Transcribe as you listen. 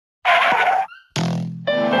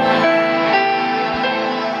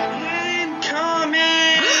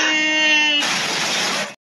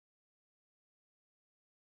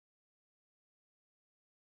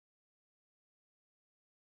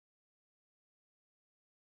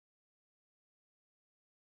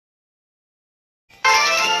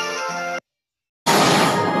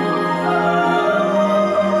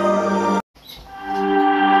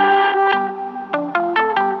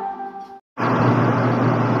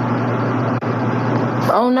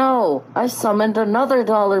Oh no, I summoned another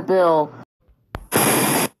dollar bill.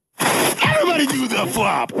 Everybody do the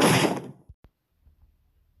flop!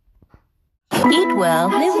 Eat well,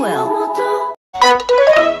 live well.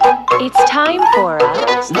 It's time for a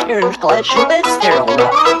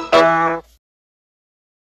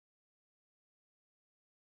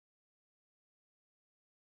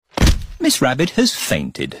Miss Rabbit has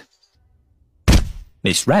fainted.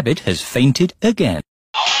 Miss Rabbit has fainted again.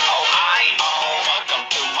 Welcome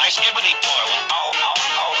to my skibbity toilet.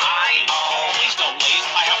 Please don't leave.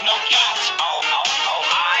 I have no cats.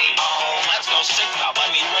 Let's go sit up.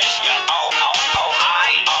 Let me race ya.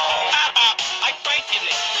 I fainted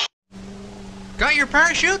it. Got your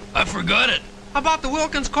parachute? I forgot it. How about the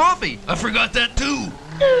Wilkins coffee? I forgot that too.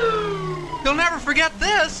 You'll never forget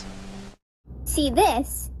this. See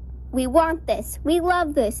this? We want this. We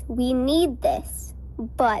love this. We need this.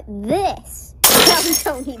 But this, no, we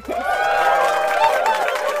don't need this.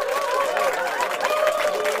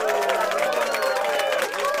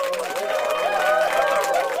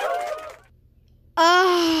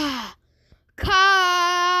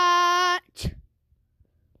 Cut.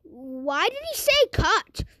 Why did he say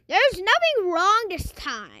cut? There's nothing wrong this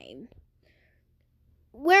time.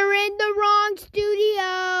 We're in the wrong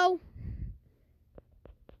studio.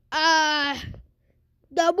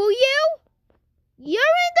 W? You're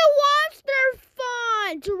in the monster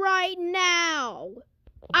font right now.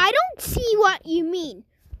 I don't see what you mean.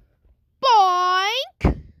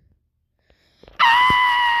 Boink.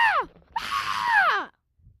 Ah! Ah!